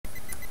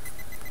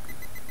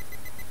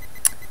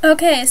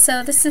Okay,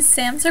 so this is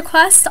Sam's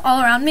request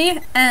all around me,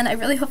 and I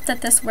really hope that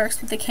this works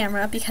with the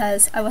camera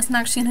because I wasn't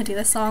actually going to do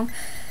this song,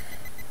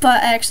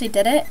 but I actually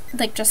did it,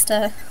 like just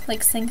to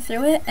sing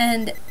through it,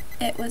 and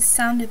it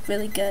sounded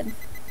really good.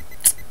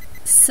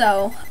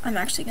 So I'm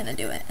actually going to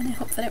do it, and I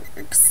hope that it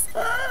works.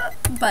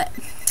 But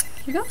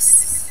here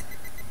goes.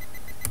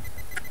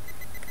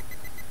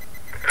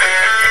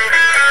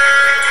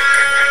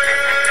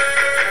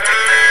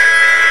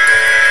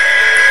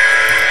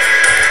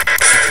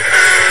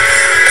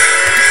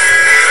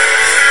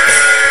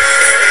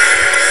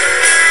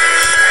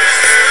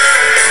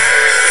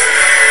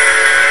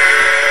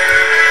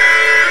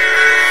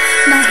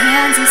 My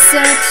hands are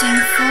searching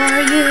for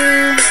you,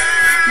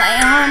 my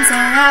arms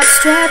are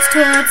outstretched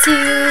towards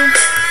you.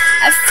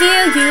 I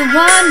feel you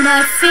on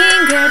my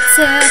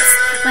fingertips,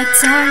 my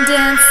tongue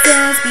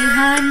dances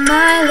behind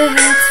my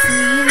lips for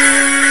you.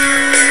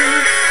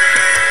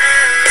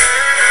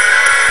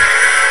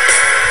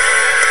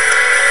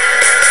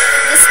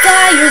 The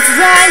fire is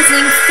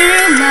rising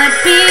through my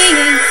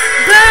being,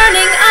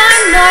 burning,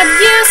 I'm not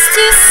used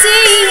to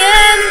seeing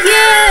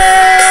you.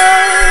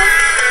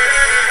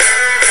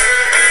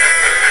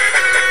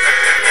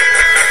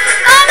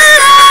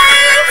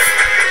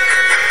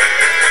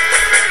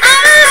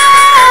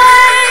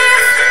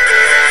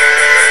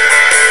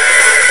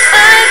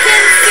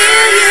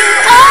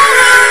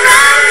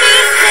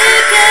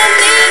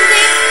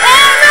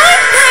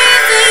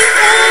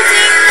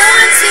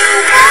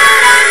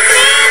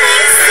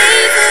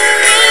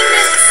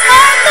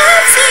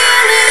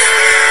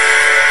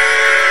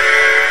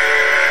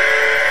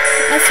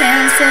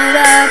 Hands float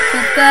up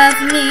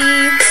above me,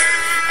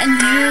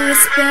 and you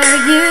whisper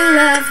you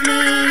love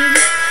me,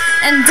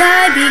 and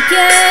I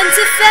begin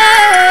to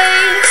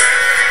fade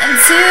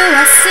into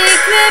our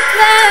secret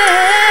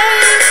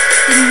place.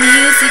 The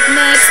music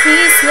makes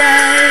me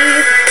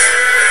sway,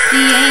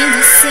 the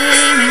angels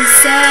singing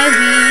say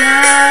we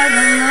are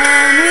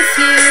alone with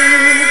you.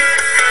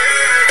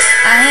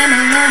 I am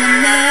alone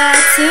and they are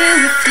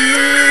too.